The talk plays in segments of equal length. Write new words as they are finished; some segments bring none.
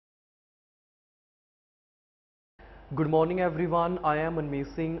Good morning everyone. I am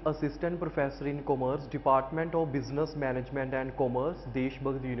Manmeet Singh, Assistant Professor in Commerce, Department of Business Management and Commerce, Desh,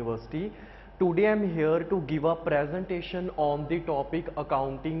 Bhagat University. Today I am here to give a presentation on the topic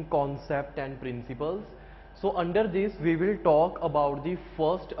accounting concept and principles. So under this we will talk about the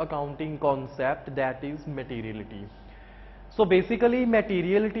first accounting concept, that is materiality. So basically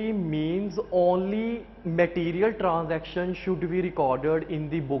materiality means only material transactions should be recorded in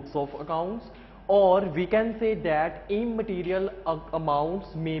the books of accounts, or we can say that immaterial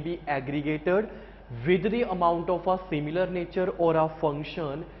amounts may be aggregated with the amount of a similar nature or a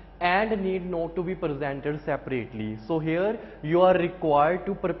function and need not to be presented separately. So here you are required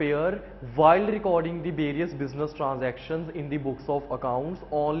to prepare, while recording the various business transactions in the books of accounts,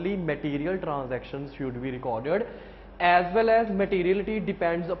 only material transactions should be recorded, as well as materiality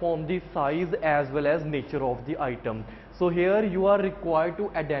depends upon the size as well as nature of the item. So here you are required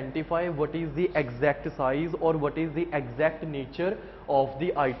to identify what is the exact size or what is the exact nature of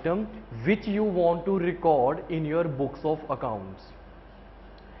the item which you want to record in your books of accounts.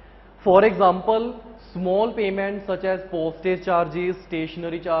 For example, small payments such as postage charges,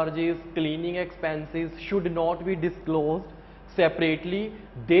 stationery charges, cleaning expenses should not be disclosed separately.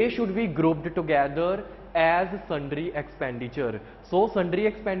 They should be grouped together as sundry expenditure. So sundry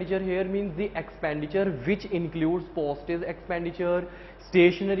expenditure here means the expenditure which includes postage expenditure,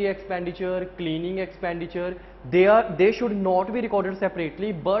 stationery expenditure, cleaning expenditure. They should not be recorded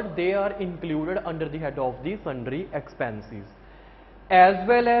separately, but they are included under the head of the sundry expenses. As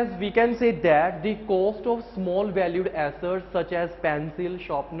well as we can say that the cost of small valued assets such as pencil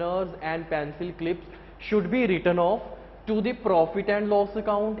sharpeners and pencil clips should be written off to the profit and loss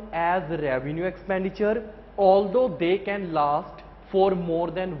account as revenue expenditure, although they can last for more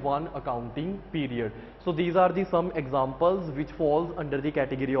than one accounting period. So these are the some examples which falls under the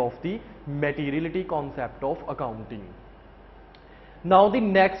category of the materiality concept of accounting. Now the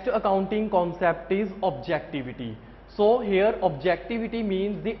next accounting concept is objectivity. So here objectivity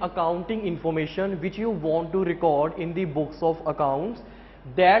means the accounting information which you want to record in the books of accounts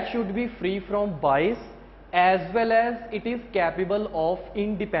that should be free from bias, as well as it is capable of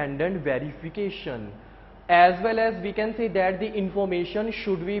independent verification, as well as we can say that the information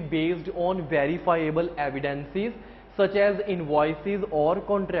should be based on verifiable evidences such as invoices or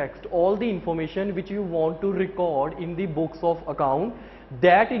contracts. All the information which you want to record in the books of account,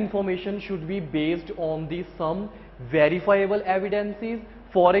 that information should be based on the some verifiable evidences.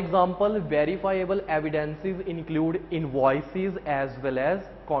 For example, verifiable evidences include invoices as well as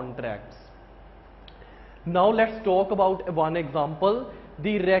contracts. Now let's talk about one example.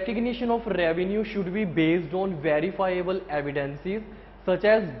 The recognition of revenue should be based on verifiable evidences such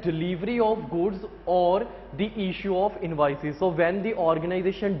as delivery of goods or the issue of invoices. So when the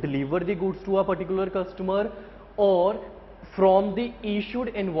organization deliver the goods to a particular customer, or from the issued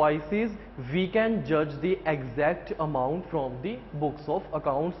invoices, we can judge the exact amount from the books of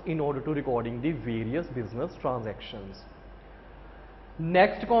accounts in order to recording the various business transactions.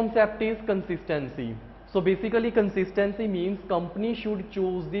 Next concept is consistency. So basically consistency means company should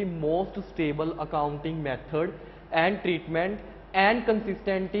choose the most stable accounting method and treatment, and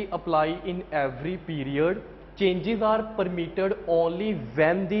consistency apply in every period. Changes are permitted only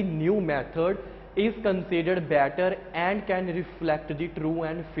when the new method is considered better and can reflect the true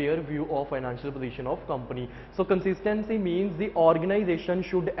and fair view of financial position of company. So consistency means the organization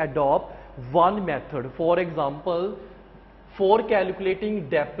should adopt one method. For example, for calculating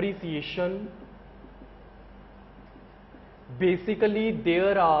depreciation, basically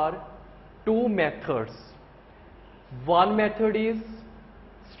there are two methods. One method is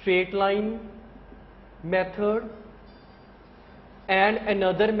straight line method and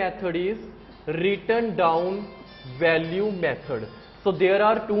another method is written down value method. So there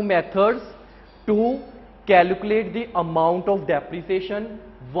are two methods to calculate the amount of depreciation.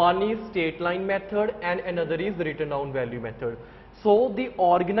 One is straight line method and another is written down value method. So the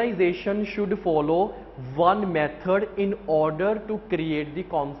organization should follow one method in order to create the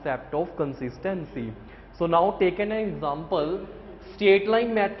concept of consistency. So now taken an example, straight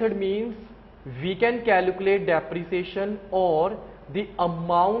line method means we can calculate depreciation, or the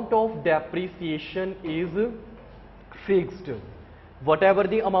amount of depreciation is fixed. Whatever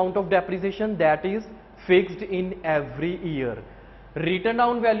the amount of depreciation, that is fixed in every year. Written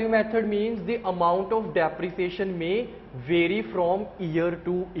down value method means the amount of depreciation may vary from year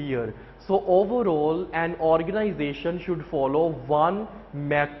to year. So overall an organization should follow one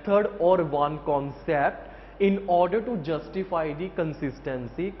method or one concept in order to justify the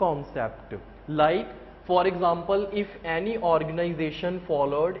consistency concept. Like for example, if any organization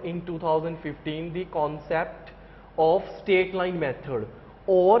followed in 2015 the concept of straight line method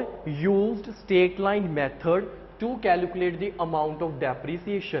or used straight line method to calculate the amount of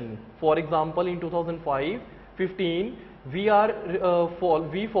depreciation. For example, in 2005-15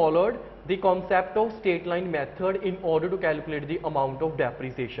 we followed the concept of straight line method in order to calculate the amount of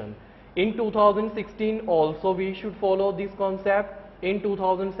depreciation. In 2016 also we should follow this concept. In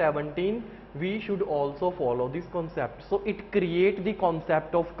 2017 we should also follow this concept. So it creates the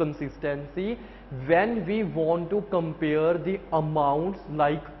concept of consistency when we want to compare the amounts,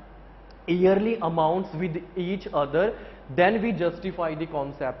 like yearly amounts, with each other, then we justify the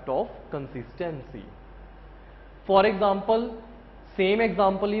concept of consistency. For example, same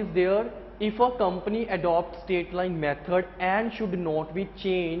example is there. If a company adopts straight line method and should not be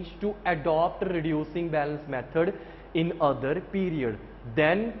changed to adopt reducing balance method in other period,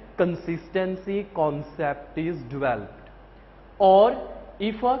 then consistency concept is developed. Or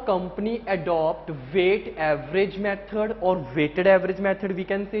if a company adopt weight average method or weighted average method, we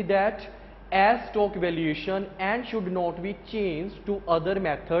can say that as stock valuation and should not be changed to other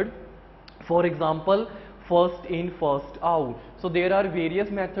method. For example, first in first out. So there are various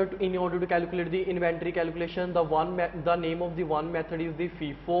methods in order to calculate the inventory calculation. The name of the one method is the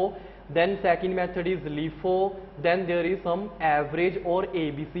FIFO, then second method is LIFO, then there is some average or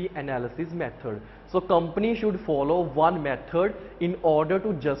ABC analysis method. So company should follow one method in order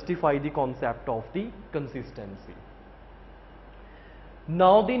to justify the concept of the consistency.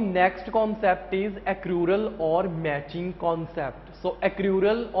 Now the next concept is accrual or matching concept. So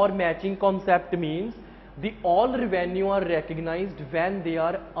accrual or matching concept means the all revenue are recognized when they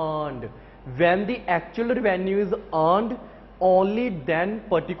are earned. When the actual revenue is earned, only then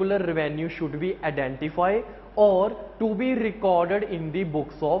particular revenue should be identified or to be recorded in the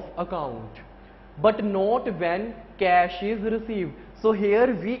books of account, but not when cash is received. So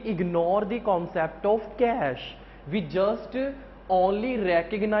here we ignore the concept of cash. We just only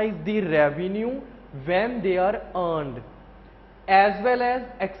recognize the revenue when they are earned. As well as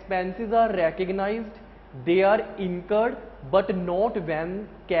expenses are recognized, they are incurred, but not when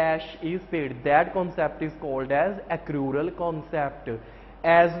cash is paid. That concept is called as accrual concept.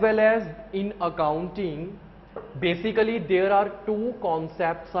 As well as in accounting, basically there are two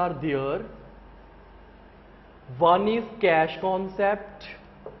concepts are there. One is cash concept.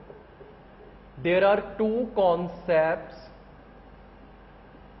 There are two concepts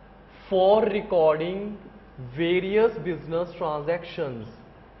for recording various business transactions.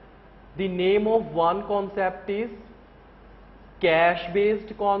 The name of one concept is cash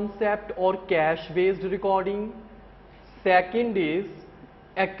based concept or cash based recording. Second is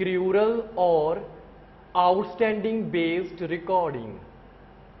accrual or outstanding based recording.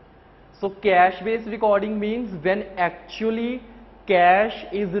 So cash based recording means when actually cash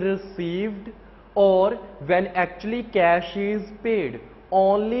is received or when actually cash is paid,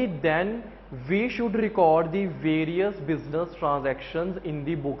 only then we should record the various business transactions in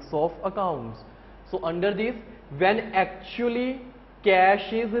the books of accounts. So under this, when actually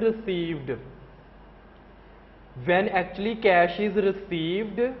cash is received,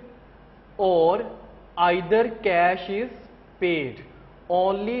 or either cash is paid,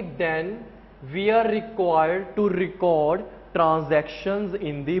 only then we are required to record transactions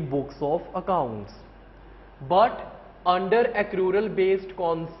in the books of accounts. But under accrual based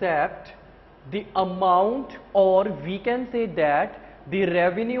concept, the amount, or we can say that the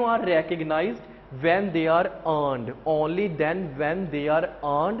revenue are recognized when they are earned, only then when they are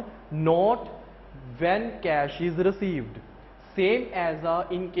earned, not when cash is received. Same as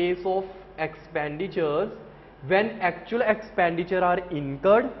in case of expenditures, when actual expenditure are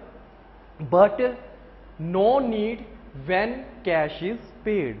incurred, but no need when cash is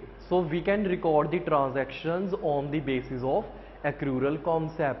paid. So we can record the transactions on the basis of accrual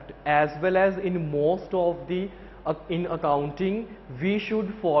concept. As well as in most of the in accounting, we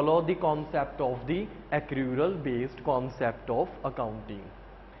should follow the concept of the accrual based concept of accounting.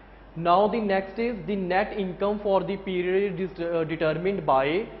 Now the next is the net income for the period is determined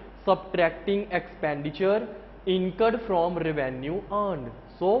by subtracting expenditure incurred from revenue earned.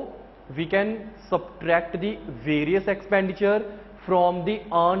 So we can subtract the various expenditure from the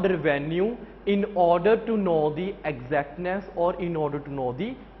earned revenue in order to know the exactness or in order to know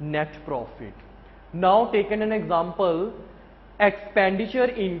the net profit. Now taken an example, expenditure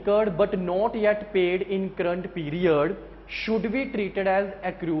incurred but not yet paid in current period should be treated as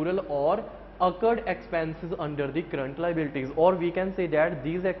accrual or occurred expenses under the current liabilities, or we can say that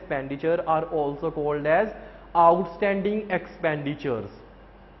these expenditure are also called as outstanding expenditures.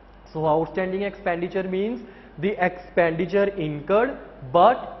 So outstanding expenditure means the expenditure incurred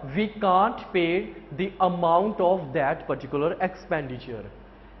but we can't pay the amount of that particular expenditure,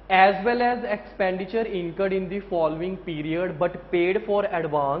 as well as expenditure incurred in the following period but paid for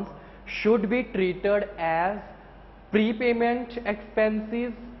advance should be treated as prepayment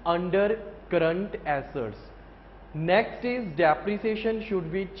expenses under current assets. Next is depreciation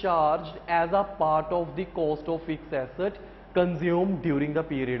should be charged as a part of the cost of fixed asset consumed during the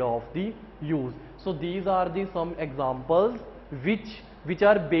period of the use. So these are the some examples which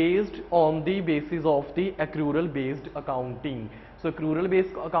are based on the basis of the accrual based accounting. So accrual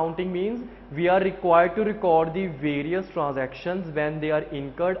based accounting means we are required to record the various transactions when they are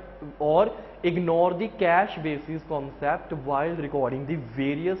incurred, or ignore the cash basis concept while recording the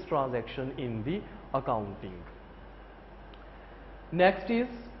various transactions in the accounting. Next is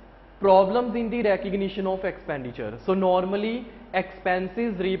problems in the recognition of expenditure. So normally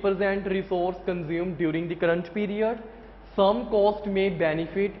expenses represent resource consumed during the current period. Some cost may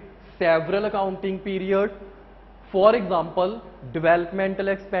benefit several accounting periods. For example, developmental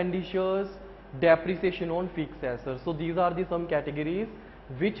expenditures, depreciation on fixed assets. So these are the some categories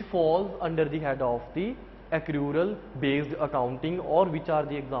which falls under the head of the accrual based accounting, or which are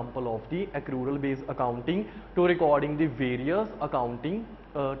the example of the accrual based accounting to recording the various accounting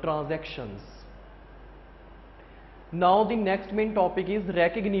transactions. Now the next main topic is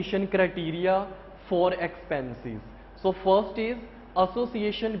recognition criteria for expenses. So first is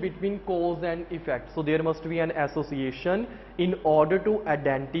association between cause and effect. So there must be an association in order to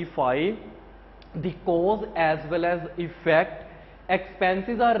identify the cause as well as effect.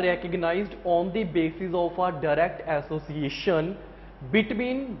 Expenses are recognized on the basis of a direct association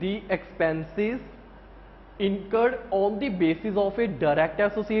between the expenses incurred on the basis of a direct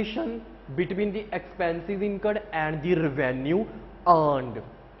association between the expenses incurred and the revenue earned.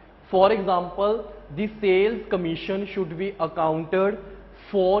 For example, the sales commission should be accounted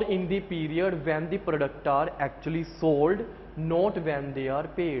for in the period when the product are actually sold, not when they are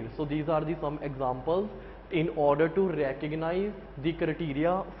paid. So these are the some examples in order to recognize the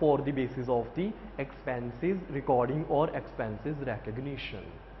criteria for the basis of the expenses recording or expenses recognition.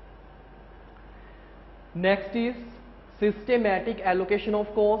 Next is systematic allocation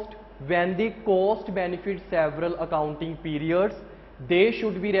of cost. When the cost benefits several accounting periods, they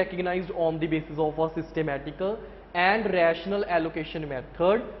should be recognized on the basis of a systematical and rational allocation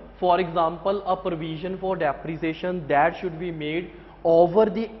method. For example, a provision for depreciation that should be made over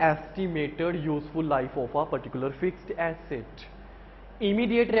the estimated useful life of a particular fixed asset.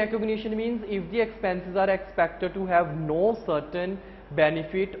 Immediate recognition means if the expenses are expected to have no certain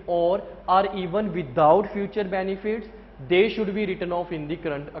benefit or are even without future benefits, they should be written off in the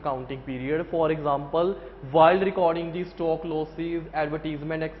current accounting period. For example, while recording the stock losses,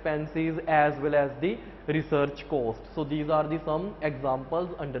 advertisement expenses as well as the research cost. So these are the some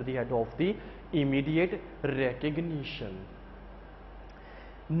examples under the head of the immediate recognition.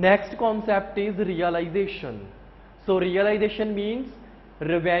 Next concept is realization. So realization means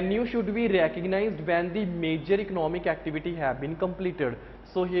revenue should be recognized when the major economic activity have been completed.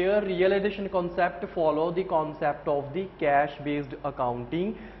 So here realization concept follow the concept of the cash based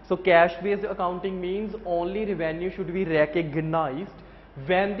accounting. So cash based accounting means only revenue should be recognized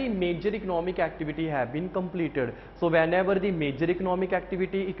when the major economic activity have been completed. So whenever the major economic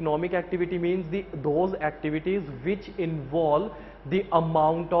activity means those activities which involve the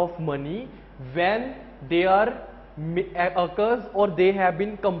amount of money, when they are occurs or they have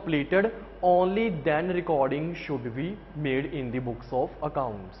been completed, only then recording should be made in the books of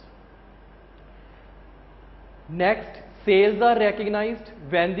accounts. Next, sales are recognized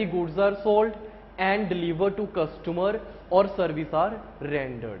when the goods are sold and delivered to customer or service are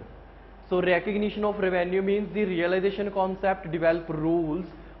rendered. So recognition of revenue means the realization concept develop rules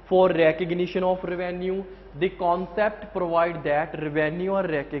for recognition of revenue. The concept provide that revenue are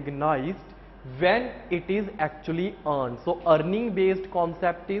recognized when it is actually earned. So earning based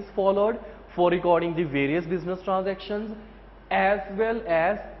concept is followed for recording the various business transactions, as well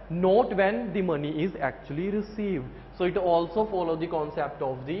as not when the money is actually received. So it also follows the concept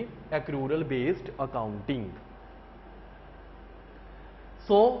of the accrual based accounting.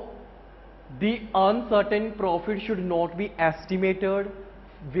 So the uncertain profit should not be estimated,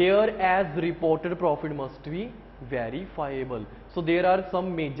 whereas reported profit must be verifiable. So there are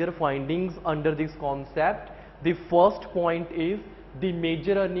some major findings under this concept. The first point is the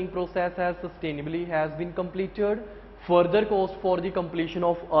major earning process has sustainably has been completed. Further cost for the completion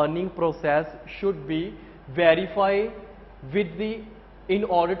of earning process should be verified with the in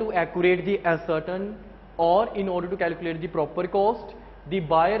order to accurate the ascertain or in order to calculate the proper cost. The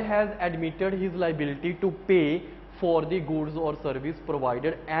buyer has admitted his liability to pay for the goods or service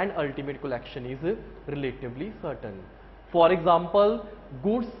provided and ultimate collection is relatively certain. For example,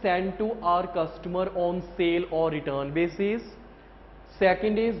 goods sent to our customer on sale or return basis.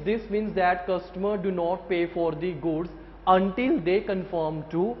 Second is, this means that customer do not pay for the goods until they confirm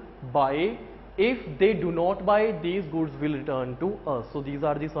to buy. If they do not buy, these goods will return to us. So these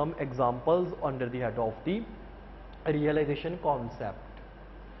are the some examples under the head of the realization concept.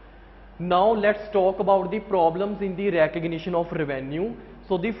 Now let's talk about the problems in the recognition of revenue.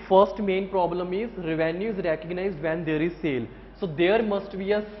 So the first main problem is revenue is recognized when there is sale. So there must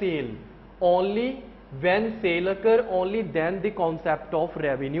be a sale. Only when sale occur, only then the concept of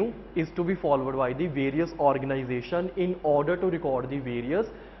revenue is to be followed by the various organization in order to record the various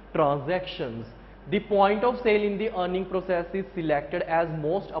transactions. The point of sale in the earning process is selected as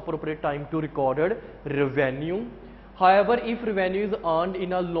most appropriate time to record revenue. However, if revenue is earned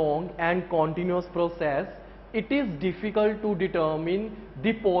in a long and continuous process, it is difficult to determine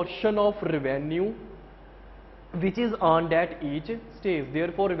the portion of revenue which is earned at each stage.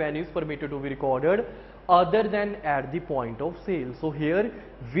 Therefore, revenue is permitted to be recorded other than at the point of sale. So here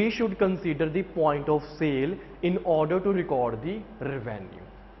we should consider the point of sale in order to record the revenue.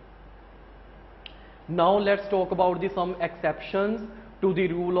 Now let's talk about the some exceptions to the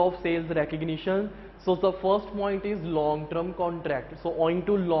rule of sales recognition. So the first point is long-term contract. So owing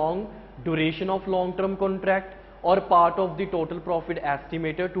to long duration of long-term contract or part of the total profit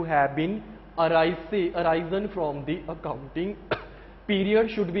estimated to have been arisen from the accounting period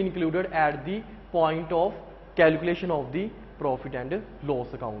should be included at the point of calculation of the profit and loss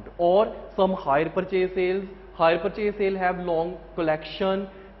account. Or some hire purchase sales have long collection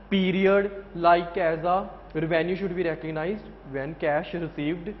period, like as a revenue should be recognized when cash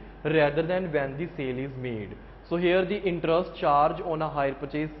received rather than when the sale is made. So here the interest charge on a hire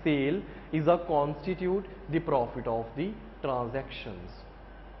purchase sale is a constitute the profit of the transactions.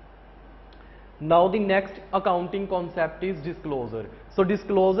 Now the next accounting concept is disclosure. So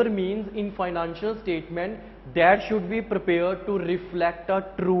disclosure means in financial statement that should be prepared to reflect a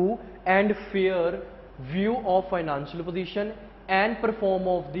true and fair view of financial position and perform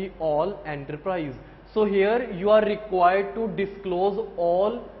of the all enterprise. So here you are required to disclose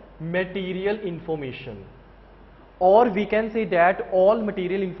all material information, or we can say that all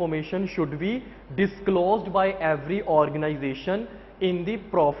material information should be disclosed by every organization in the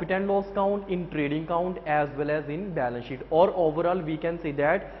profit and loss count, in trading count, as well as in balance sheet. Or overall we can say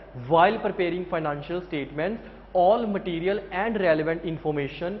that while preparing financial statements, all material and relevant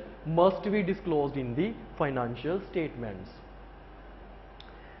information must be disclosed in the financial statements.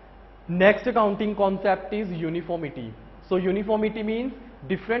 Next accounting concept is uniformity. So uniformity means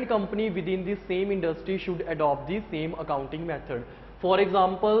different company within the same industry should adopt the same accounting method. For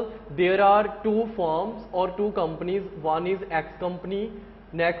example, there are two firms or two companies, one is X company,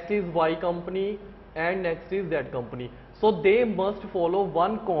 next is Y company, and next is Z company. So they must follow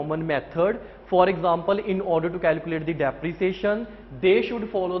one common method. For example, in order to calculate the depreciation, they should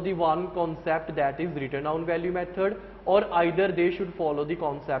follow the one concept, that is written down value method, or either they should follow the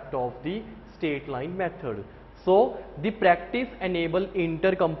concept of the straight line method. So the practice enable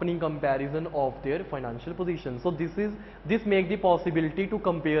intercompany comparison of their financial position. So this make the possibility to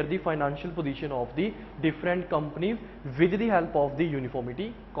compare the financial position of the different companies with the help of the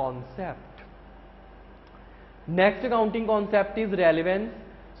uniformity concept. Next accounting concept is relevance.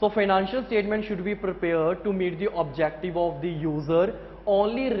 So financial statement should be prepared to meet the objective of the user.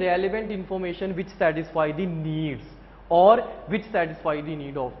 Only relevant information which satisfy the needs or which satisfy the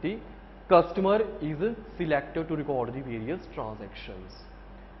need of the customer is selected to record the various transactions.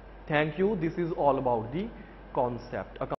 Thank you. This is all about the concept.